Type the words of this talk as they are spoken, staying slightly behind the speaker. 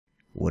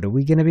What are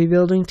we going to be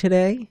building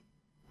today?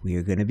 We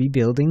are going to be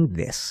building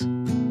this.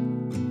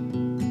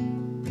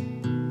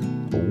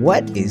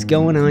 What is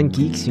going on,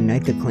 geeks?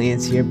 Unite the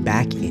Clans here,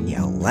 back in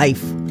your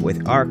life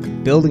with Ark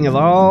Building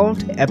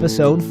Evolved,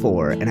 episode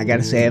 4. And I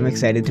gotta say, I'm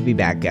excited to be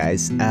back,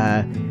 guys.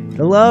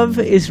 The love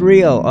is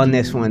real on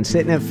this one,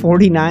 sitting at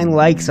 49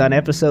 likes on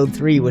episode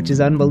 3, which is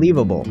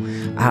unbelievable.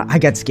 I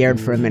got scared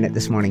for a minute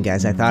this morning,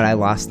 guys. I thought I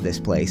lost this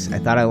place. I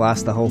thought I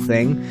lost the whole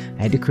thing.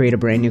 I had to create a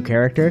brand new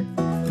character.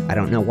 I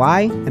don't know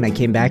why, and I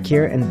came back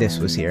here, and this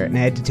was here, and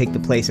I had to take the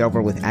place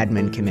over with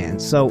admin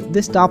commands. So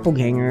this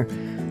doppelganger,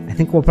 I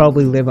think we'll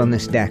probably live on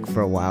this deck for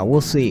a while.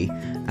 We'll see.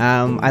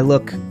 I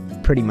look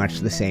pretty much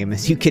the same,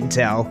 as you can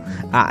tell.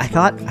 I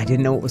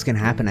didn't know what was going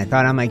to happen. I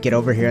thought I might get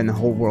over here and the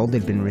whole world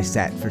had been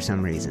reset for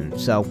some reason.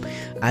 So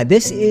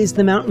this is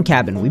the mountain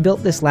cabin. We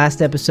built this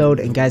last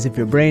episode, and guys, if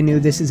you're brand new,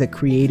 this is a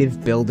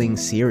creative building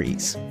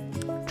series.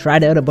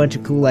 Tried out a bunch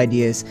of cool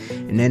ideas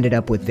and ended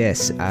up with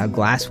this.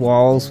 Glass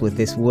walls with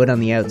this wood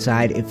on the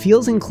outside. It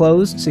feels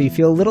enclosed, so you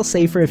feel a little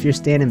safer if you're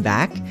standing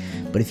back,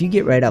 but if you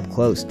get right up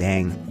close,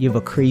 dang, you have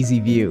a crazy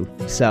view.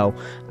 So,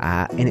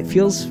 and it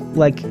feels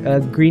like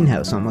a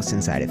greenhouse almost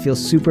inside. It feels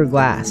super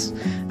glass,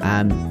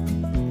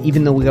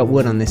 even though we got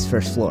wood on this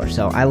first floor,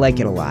 so I like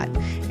it a lot.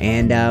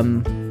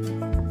 And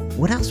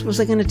what else was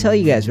I going to tell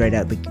you guys right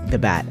out the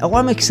bat? Oh,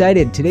 I'm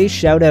excited. Today's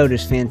shout out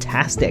is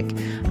fantastic.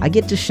 I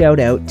get to shout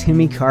out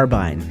Timmy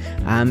Carbine.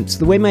 So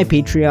the way my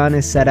Patreon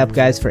is set up,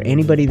 guys, for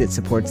anybody that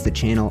supports the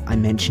channel, I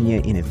mention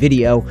you in a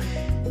video.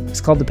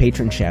 It's called the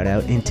Patron Shout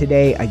Out, and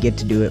today I get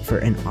to do it for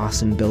an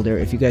awesome builder.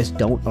 If you guys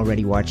don't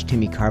already watch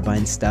Timmy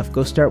Carbine's stuff,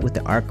 go start with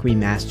the Ark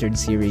Remastered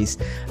series.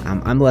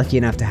 I'm lucky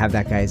enough to have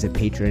that guy as a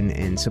patron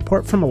and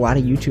support from a lot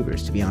of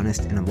YouTubers, to be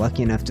honest, and I'm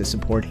lucky enough to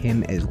support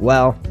him as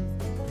well.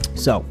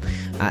 So,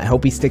 I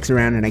hope he sticks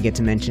around and I get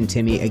to mention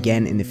Timmy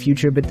again in the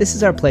future, but this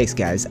is our place,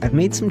 guys. I've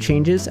made some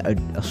changes.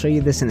 I'll show you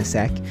this in a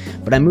sec,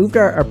 but I moved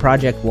our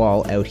project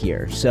wall out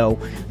here. So,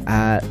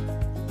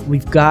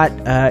 we've got,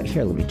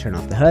 here, let me turn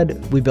off the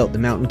HUD. We built the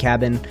mountain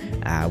cabin.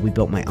 We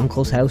built my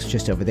uncle's house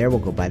just over there. We'll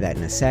go by that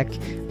in a sec.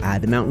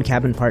 The mountain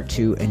cabin part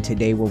 2, and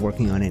today we're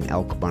working on an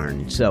elk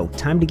barn. So,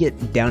 time to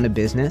get down to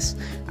business.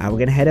 We're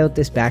going to head out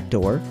this back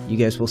door. You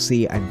guys will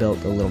see I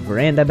built a little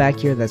veranda back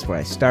here. That's where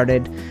I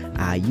started.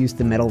 Used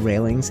the metal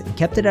railings and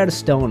kept it out of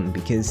stone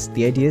because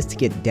the idea is to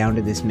get down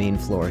to this main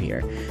floor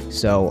here.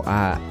 So,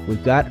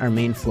 we've got our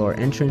main floor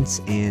entrance,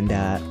 and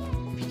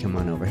if you come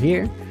on over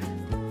here,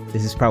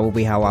 this is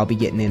probably how I'll be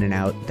getting in and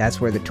out. That's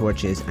where the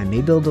torch is. I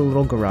may build a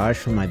little garage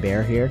for my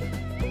bear here.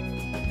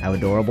 How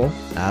adorable.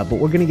 But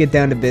we're going to get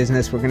down to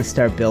business. We're going to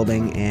start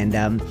building, and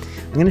I'm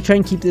going to try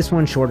and keep this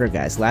one shorter,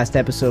 guys. Last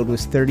episode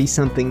was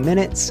 30-something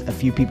minutes. A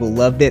few people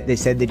loved it. They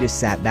said they just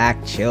sat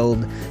back,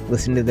 chilled,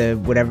 listened to the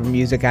whatever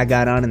music I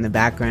got on in the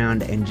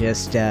background, and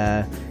just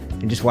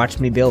watched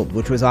me build,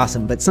 which was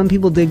awesome. But some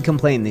people did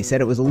complain. They said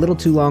it was a little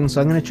too long,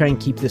 so I'm going to try and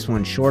keep this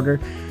one shorter.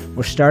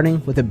 We're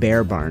starting with a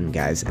bear barn,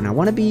 guys, and I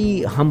want to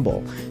be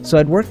humble. So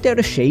I'd worked out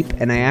a shape,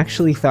 and I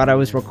actually thought I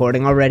was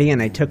recording already, and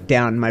I took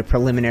down my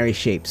preliminary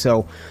shape.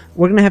 So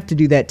we're going to have to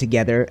do that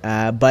together,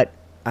 but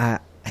I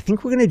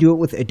think we're going to do it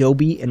with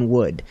Adobe and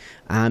wood.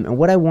 And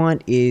what I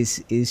want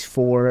is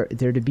for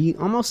there to be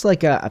almost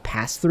like a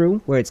pass-through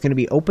where it's going to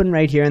be open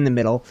right here in the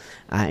middle,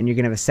 and you're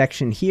going to have a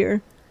section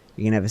here.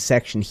 You're going to have a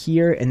section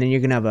here, and then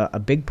you're going to have a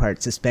big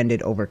part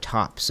suspended over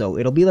top. So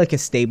it'll be like a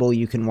stable.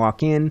 You can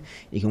walk in,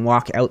 you can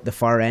walk out the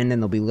far end,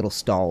 and there'll be little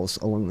stalls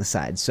along the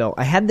side. So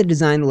I had the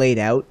design laid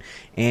out,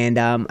 and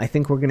I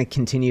think we're going to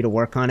continue to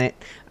work on it.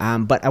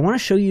 But I want to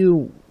show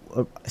you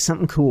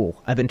something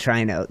cool I've been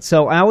trying out.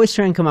 So I always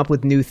try and come up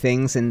with new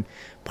things, and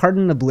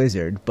pardon the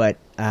blizzard, but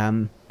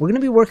we're going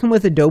to be working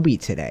with Adobe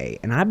today,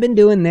 and I've been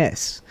doing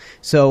this.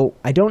 So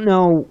I don't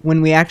know,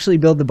 when we actually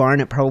build the barn,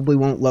 it probably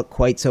won't look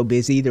quite so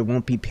busy. There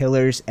won't be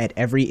pillars at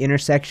every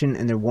intersection,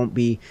 and there won't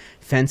be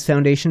fence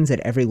foundations at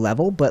every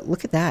level, but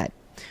look at that.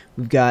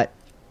 We've got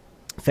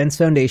fence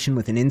foundation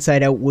with an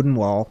inside-out wooden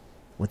wall,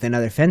 with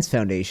another fence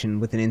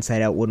foundation with an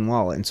inside-out wooden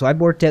wall. And so I've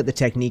worked out the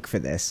technique for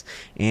this,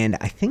 and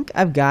I think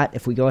I've got,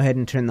 if we go ahead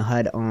and turn the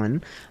HUD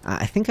on,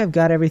 I think I've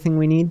got everything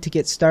we need to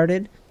get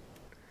started.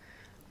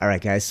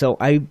 Alright, guys, so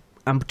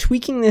I'm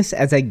tweaking this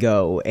as I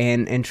go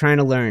and trying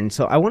to learn.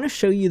 So I want to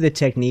show you the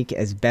technique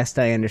as best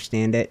I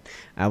understand it.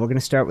 We're going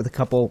to start with a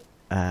couple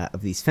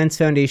of these fence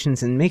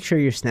foundations, and make sure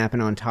you're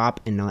snapping on top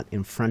and not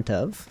in front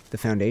of the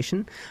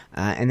foundation,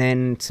 and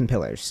then some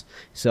pillars.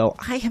 So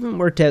I haven't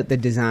worked out the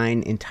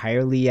design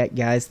entirely yet,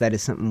 guys. That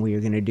is something we are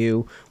going to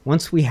do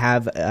once we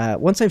have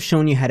once I've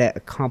shown you how to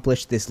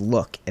accomplish this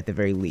look at the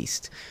very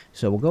least.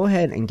 So we'll go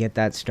ahead and get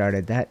that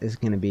started. That is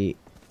going to be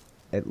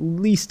at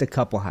least a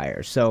couple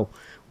higher. So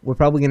we're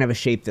probably going to have a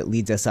shape that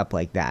leads us up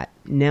like that.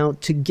 Now,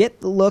 to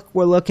get the look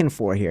we're looking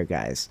for here,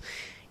 guys,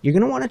 you're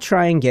going to want to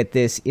try and get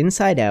this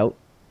inside out.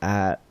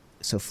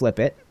 So flip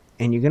it,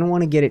 and you're going to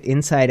want to get it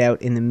inside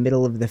out in the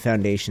middle of the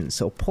foundation.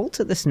 So pull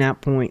to the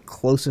snap point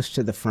closest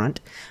to the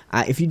front.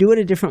 If you do it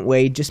a different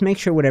way, just make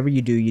sure whatever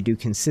you do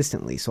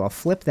consistently. So I'll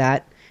flip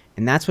that,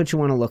 And that's what you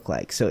want to look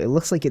like. So it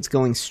looks like it's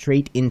going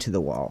straight into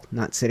the wall,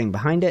 not sitting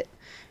behind it.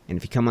 And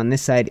if you come on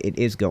this side, it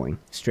is going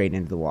straight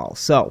into the wall.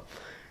 So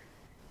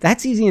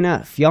that's easy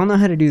enough. Y'all know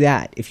how to do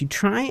that. If you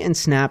try and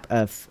snap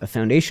a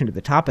foundation to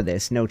the top of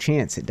this, no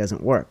chance, it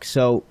doesn't work.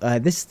 So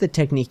this is the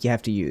technique you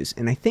have to use.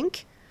 And I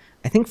think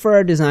for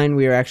our design,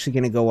 we are actually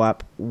going to go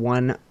up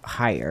one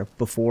higher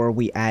before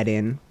we add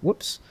in,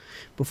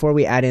 before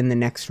we add in the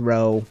next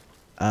row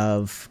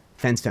of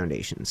fence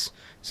foundations.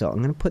 So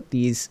I'm going to put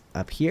these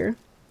up here.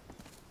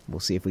 We'll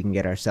see if we can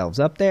get ourselves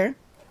up there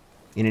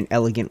in an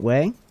elegant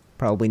way.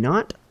 Probably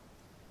not.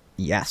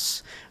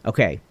 Yes.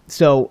 Okay,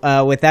 so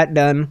with that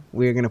done,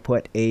 we're going to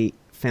put a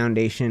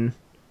foundation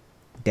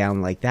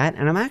down like that.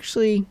 And I'm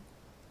actually...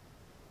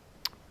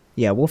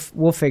 yeah,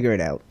 we'll figure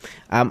it out.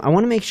 I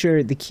want to make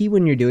sure, the key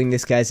when you're doing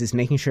this, guys, is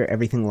making sure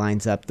everything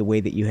lines up the way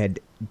that you had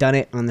done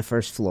it on the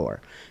first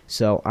floor.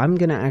 So I'm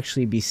going to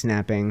actually be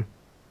snapping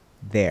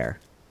there.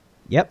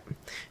 Yep.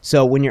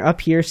 So when you're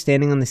up here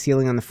standing on the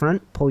ceiling on the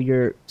front, pull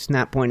your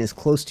snap point as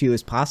close to you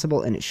as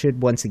possible, and it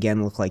should once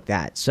again look like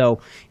that. So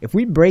if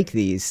we break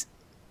these,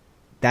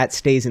 that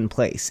stays in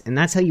place, and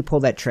that's how you pull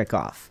that trick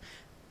off.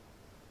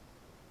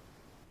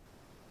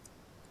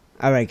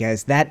 Alright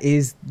guys, that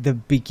is the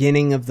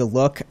beginning of the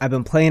look. I've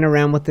been playing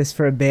around with this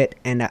for a bit,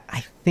 and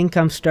I think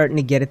I'm starting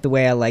to get it the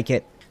way I like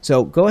it.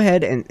 So go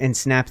ahead and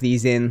snap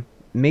these in.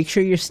 Make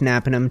sure you're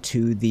snapping them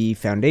to the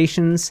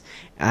foundations,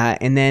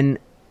 and then,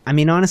 I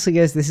mean, honestly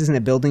guys, this isn't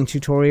a building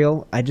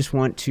tutorial. I just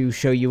want to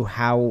show you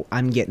how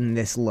I'm getting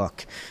this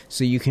look,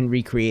 so you can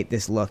recreate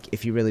this look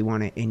if you really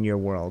want it in your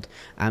world.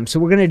 So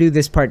we're going to do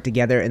this part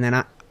together, and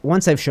then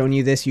once I've shown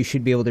you this, you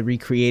should be able to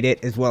recreate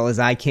it as well as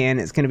I can.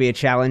 It's going to be a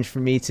challenge for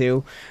me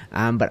too,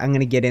 but I'm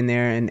going to get in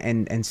there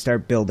and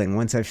start building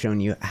once I've shown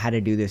you how to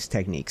do this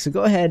technique. So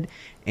go ahead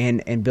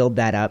and build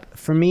that up.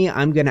 For me,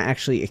 I'm going to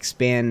actually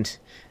expand.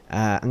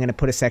 I'm going to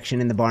put a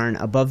section in the barn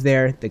above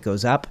there that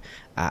goes up.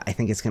 I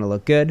think it's going to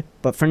look good.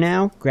 But for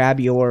now, grab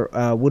your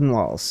wooden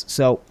walls.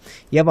 So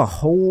you have a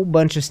whole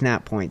bunch of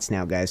snap points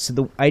now, guys. So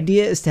the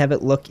idea is to have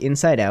it look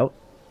inside out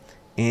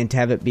and to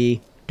have it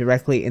be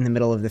directly in the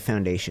middle of the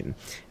foundation.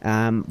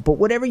 But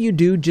whatever you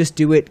do, just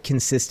do it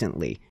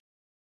consistently.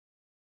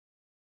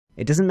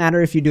 It doesn't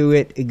matter if you do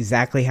it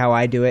exactly how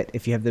I do it.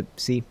 If you have the,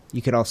 see,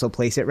 you could also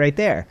place it right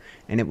there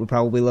and it would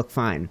probably look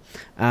fine.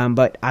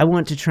 But I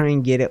want to try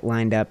and get it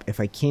lined up, if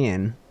I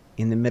can,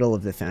 in the middle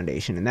of the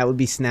foundation. And that would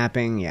be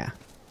snapping, yeah,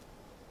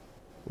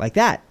 like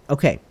that.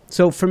 Okay,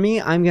 so for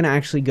me, I'm going to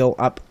actually go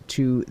up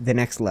to the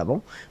next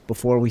level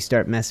before we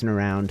start messing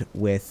around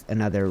with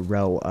another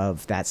row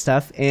of that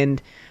stuff.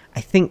 And I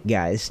think,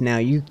 guys, now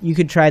you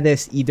could try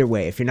this either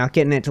way. If you're not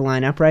getting it to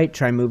line up right,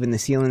 try moving the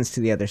ceilings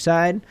to the other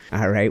side.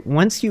 Alright,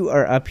 once you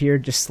are up here,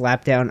 just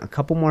slap down a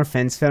couple more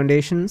fence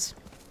foundations.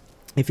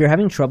 If you're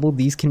having trouble,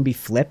 these can be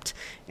flipped,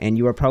 and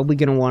you are probably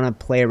going to want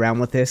to play around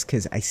with this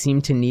because I seem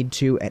to need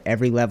to at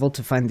every level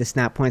to find the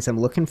snap points I'm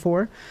looking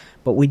for.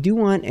 But we do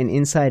want an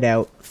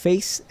inside-out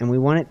face, and we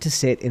want it to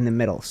sit in the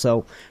middle.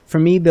 So for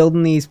me,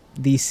 building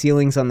these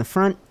ceilings on the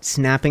front,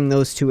 snapping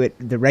those to it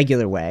the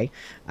regular way,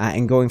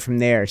 and going from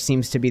there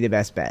seems to be the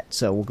best bet.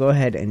 So we'll go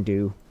ahead and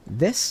do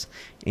this,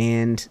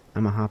 and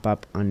I'm going to hop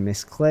up on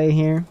Miss Clay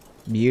here,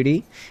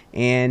 beauty,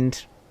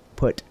 and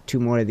put 2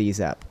 more of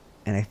these up.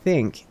 And I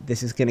think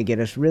this is going to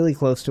get us really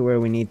close to where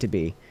we need to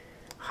be.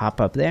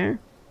 Hop up there.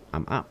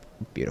 I'm up.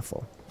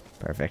 Beautiful.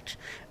 Perfect.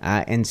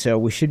 And so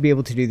we should be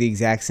able to do the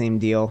exact same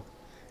deal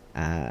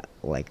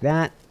like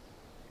that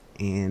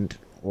and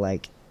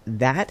like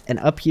that. And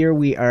up here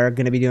we are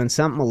going to be doing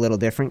something a little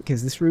different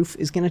because this roof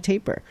is going to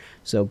taper.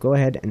 So go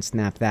ahead and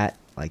snap that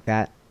like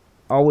that.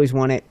 Always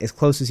want it as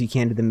close as you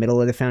can to the middle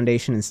of the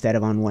foundation instead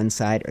of on one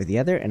side or the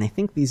other. And I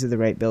think these are the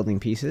right building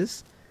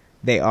pieces.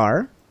 They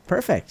are.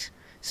 Perfect.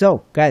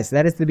 So, guys,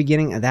 that is the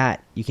beginning of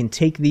that. You can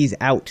take these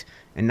out,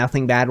 and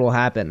nothing bad will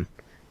happen,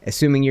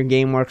 assuming your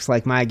game works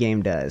like my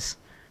game does.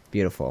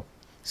 Beautiful.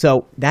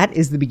 So, that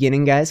is the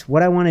beginning, guys.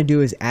 What I want to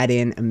do is add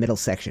in a middle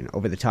section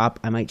over the top.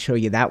 I might show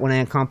you that when I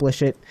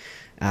accomplish it.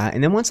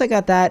 And then once I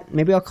got that,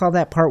 maybe I'll call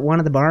that part 1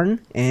 of the barn,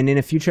 and in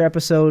a future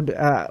episode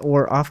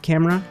or off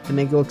camera, I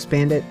may go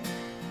expand it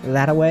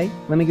that away.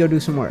 Let me go do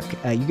some work.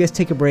 You guys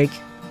take a break.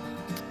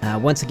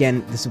 Once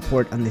again, the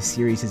support on this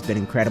series has been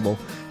incredible.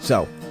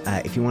 So,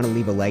 if you want to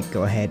leave a like,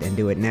 go ahead and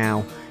do it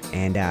now.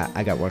 And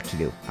I got work to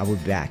do. I will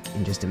be back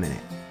in just a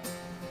minute.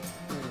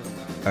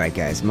 Alright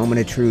guys,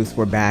 moment of truth.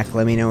 We're back.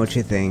 Let me know what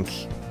you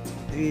think.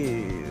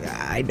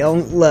 I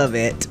don't love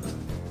it.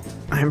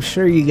 I'm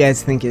sure you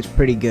guys think it's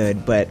pretty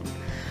good, but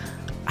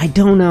I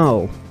don't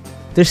know.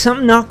 There's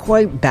something not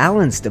quite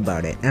balanced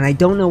about it, and I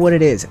don't know what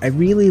it is. I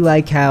really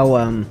like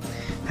how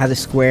the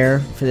square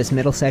for this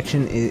middle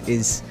section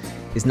is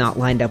not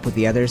lined up with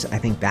the others. I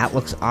think that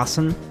looks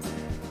awesome.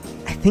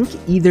 I think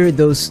either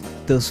those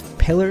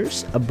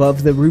pillars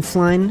above the roof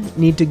line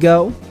need to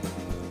go,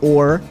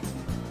 or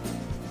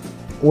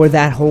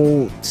that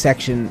whole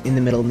section in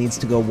the middle needs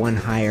to go 1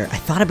 higher. I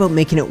thought about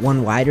making it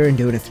 1 wider and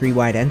doing a 3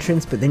 wide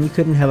entrance, but then you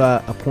couldn't have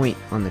a point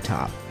on the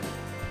top.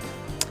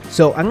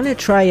 So I'm going to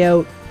try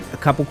out a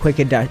couple quick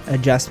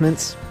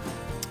adjustments,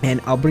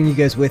 and I'll bring you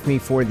guys with me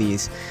for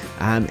these.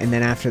 And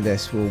then after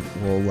this, we'll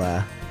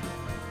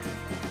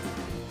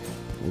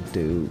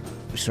do.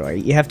 Sorry,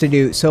 you have to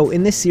do. So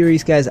in this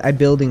series, guys, I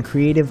build in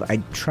creative. I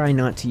try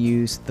not to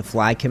use the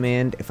fly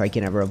command if I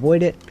can ever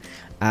avoid it,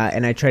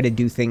 and I try to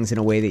do things in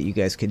a way that you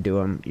guys could do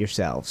them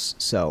yourselves.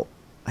 So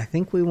I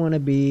think we want to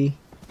be.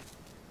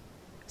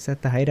 Is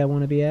that the height I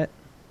want to be at?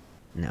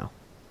 No.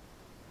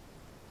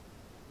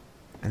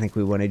 I think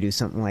we want to do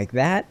something like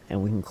that,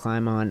 and we can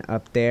climb on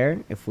up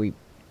there if we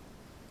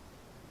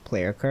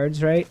play our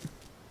cards right.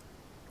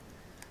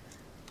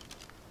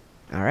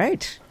 All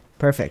right.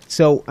 Perfect.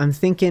 So I'm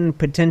thinking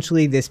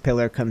potentially this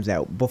pillar comes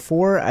out.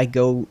 Before I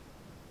go...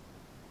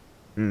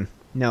 no,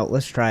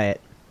 let's try it.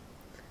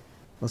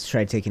 Let's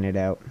try taking it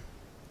out.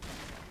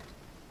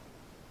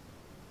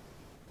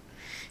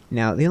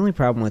 Now, the only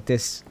problem with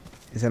this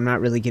is I'm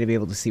not really going to be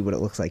able to see what it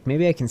looks like.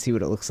 Maybe I can see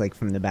what it looks like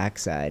from the back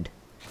side.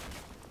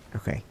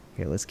 Okay,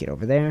 here, let's get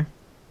over there.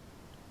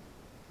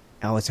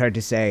 Oh, it's hard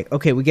to say.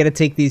 Okay, we got to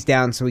take these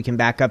down so we can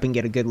back up and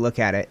get a good look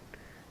at it.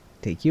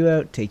 Take you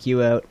out,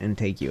 and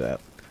take you out.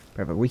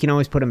 Perfect. We can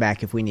always put them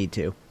back if we need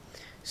to.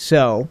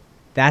 So,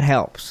 that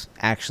helps,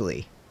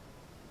 actually.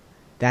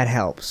 That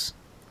helps.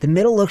 The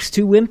middle looks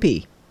too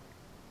wimpy.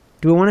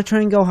 Do we want to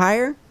try and go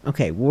higher?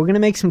 Okay, well, we're going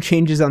to make some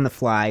changes on the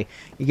fly.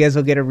 You guys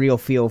will get a real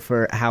feel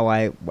for how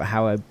I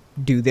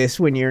do this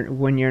when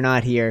you're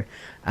not here.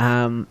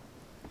 There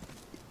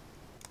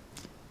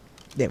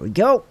we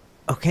go.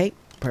 Okay,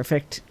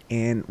 perfect.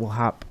 And we'll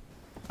hop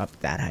up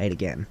that height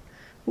again.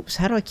 Oops,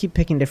 how do I keep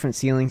picking different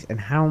ceilings? And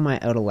how am I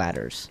out of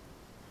ladders?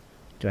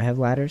 Do I have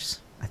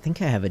ladders? I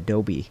think I have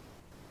Adobe.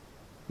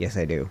 Yes,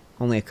 I do.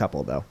 Only a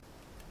couple, though.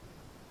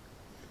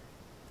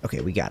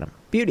 Okay, we got them.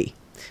 Beauty.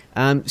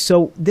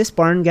 So this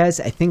barn, guys,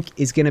 I think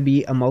is going to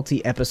be a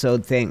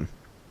multi-episode thing.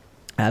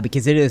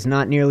 Because it is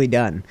not nearly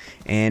done.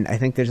 And I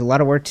think there's a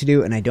lot of work to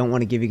do, and I don't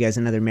want to give you guys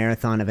another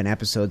marathon of an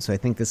episode, so I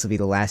think this will be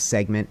the last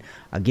segment.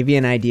 I'll give you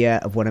an idea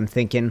of what I'm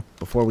thinking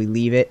before we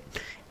leave it.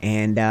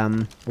 And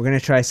we're going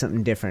to try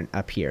something different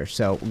up here.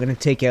 So we're going to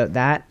take out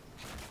that.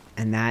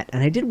 And that,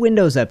 and I did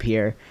windows up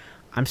here.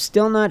 I'm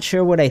still not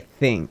sure what I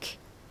think,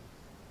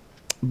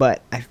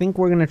 but I think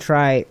we're gonna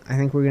try. I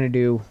think we're gonna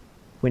do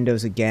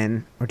windows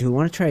again, or do we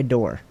want to try a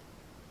door?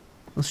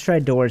 Let's try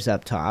doors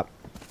up top.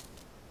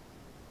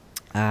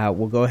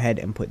 We'll go ahead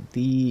and put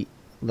the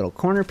little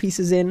corner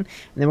pieces in, and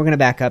then we're gonna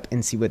back up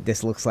and see what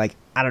this looks like.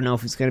 I don't know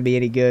if it's gonna be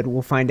any good.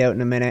 We'll find out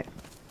in a minute.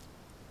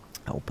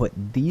 I'll put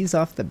these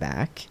off the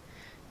back,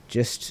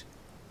 just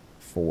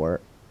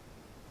for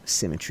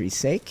symmetry's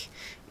sake.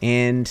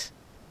 And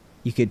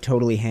you could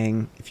totally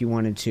hang if you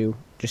wanted to,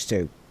 just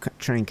to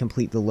try and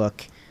complete the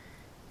look.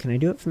 Can I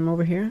do it from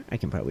over here? I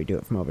can probably do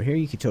it from over here.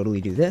 You could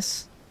totally do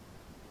this.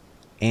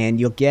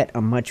 And you'll get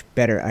a much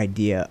better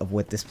idea of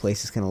what this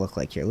place is going to look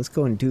like here. Let's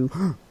go and do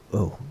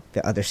oh,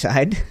 the other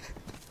side.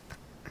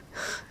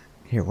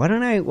 Here, why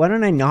don't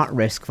I not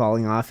risk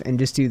falling off and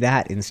just do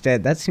that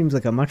instead? That seems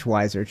like a much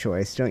wiser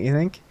choice, don't you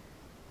think?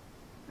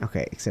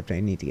 Okay, except I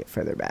need to get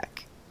further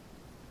back.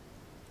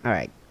 All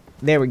right.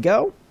 There we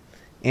go.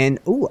 And,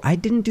 ooh, I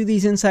didn't do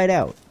these inside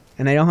out.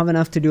 And I don't have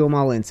enough to do them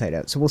all inside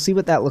out. So we'll see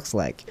what that looks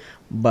like.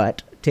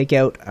 But take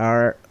out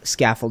our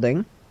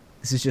scaffolding.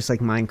 This is just like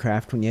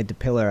Minecraft when you had to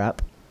pillar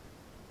up.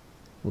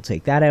 We'll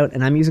take that out.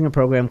 And I'm using a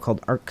program called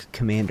Ark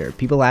Commander.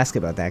 People ask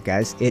about that,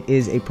 guys. It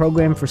is a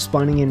program for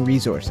spawning in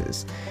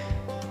resources.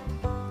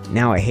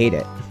 Now I hate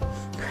it.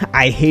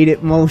 I hate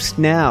it most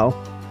now.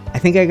 I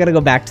think I gotta go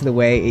back to the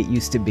way it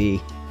used to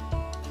be.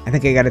 I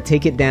think I gotta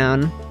take it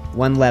down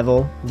one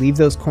level, leave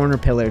those corner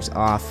pillars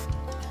off.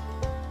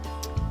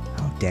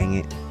 Oh, dang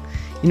it.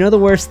 You know the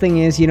worst thing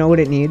is, you know what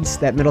it needs?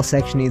 That middle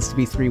section needs to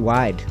be 3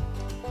 wide.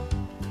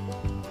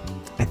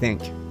 I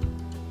think.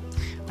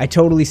 I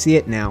totally see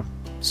it now.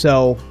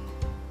 So,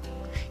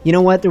 you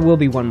know what? There will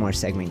be one more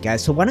segment,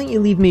 guys. So why don't you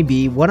leave me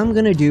be? What I'm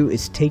going to do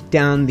is take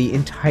down the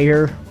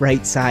entire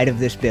right side of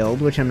this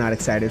build, which I'm not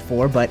excited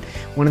for, but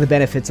one of the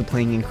benefits of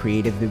playing in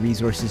creative, the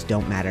resources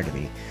don't matter to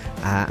me.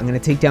 I'm going to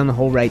take down the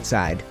whole right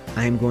side.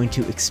 I'm going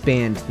to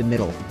expand the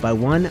middle by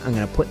 1. I'm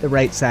going to put the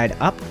right side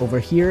up over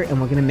here, and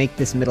we're going to make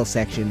this middle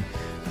section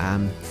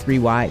 3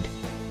 wide.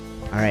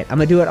 Alright, I'm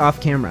going to do it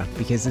off camera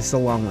because this is a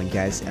long one,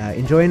 guys.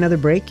 Enjoy another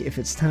break if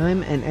it's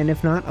time, and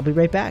if not, I'll be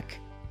right back.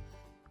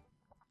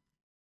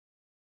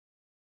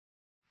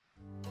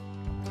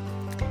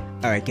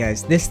 Alright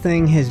guys, this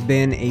thing has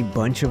been a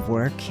bunch of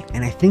work,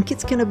 and I think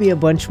it's going to be a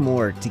bunch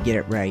more to get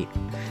it right.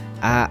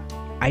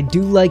 I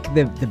do like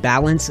the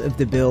balance of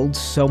the build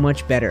so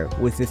much better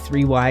with the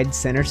 3 wide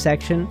center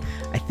section.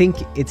 I think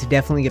it's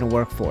definitely going to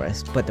work for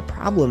us, but the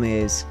problem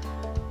is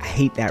I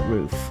hate that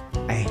roof.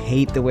 I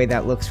hate the way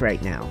that looks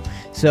right now.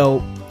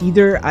 So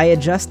either I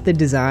adjust the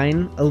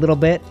design a little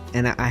bit,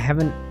 and I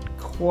haven't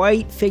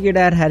quite figured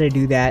out how to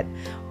do that,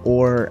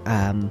 or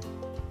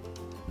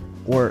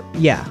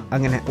yeah,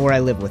 or I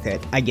live with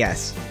it, I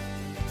guess.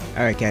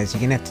 Alright guys,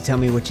 you're gonna have to tell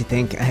me what you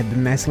think. I have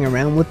been messing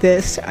around with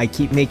this. I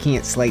keep making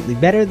it slightly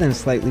better, then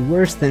slightly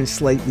worse, then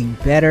slightly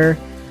better.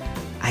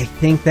 I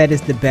think that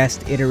is the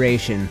best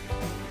iteration.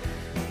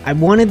 I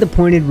wanted the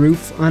pointed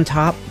roof on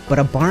top, but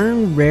a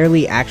barn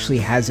rarely actually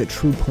has a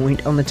true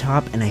point on the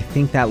top, and I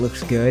think that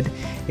looks good.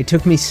 It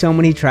took me so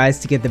many tries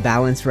to get the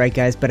balance right,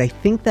 guys, but I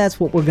think that's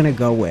what we're gonna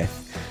go with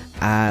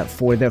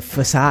for the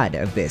facade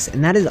of this,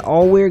 and that is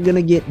all we're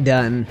gonna get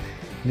done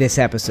this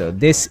episode.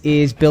 This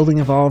is Building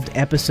Evolved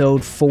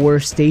episode 4.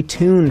 Stay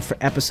tuned for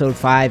episode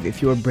 5.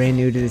 If you're brand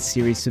new to this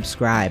series,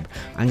 subscribe.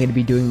 I'm going to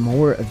be doing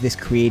more of this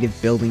creative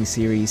building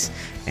series,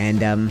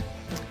 and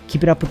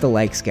keep it up with the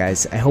likes,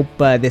 guys. I hope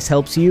this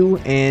helps you,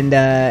 and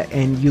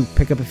you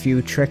pick up a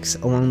few tricks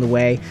along the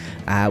way.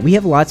 We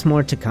have lots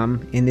more to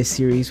come in this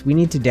series. We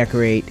need to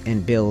decorate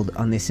and build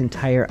on this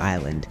entire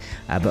island,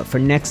 but for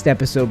next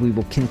episode we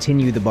will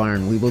continue the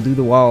barn. We will do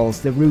the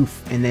walls, the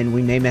roof, and then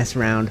we may mess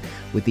around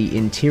with the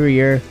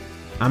interior.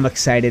 I'm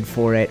excited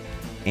for it,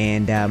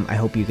 and I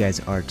hope you guys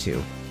are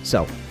too.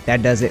 So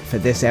that does it for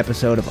this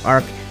episode of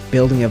Ark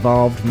Building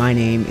Evolved. My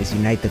name is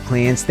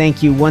UniteTheClans.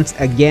 Thank you once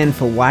again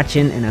for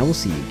watching, and I will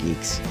see you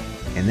geeks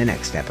in the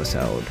next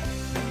episode.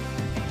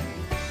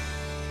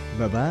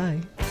 Bye-bye.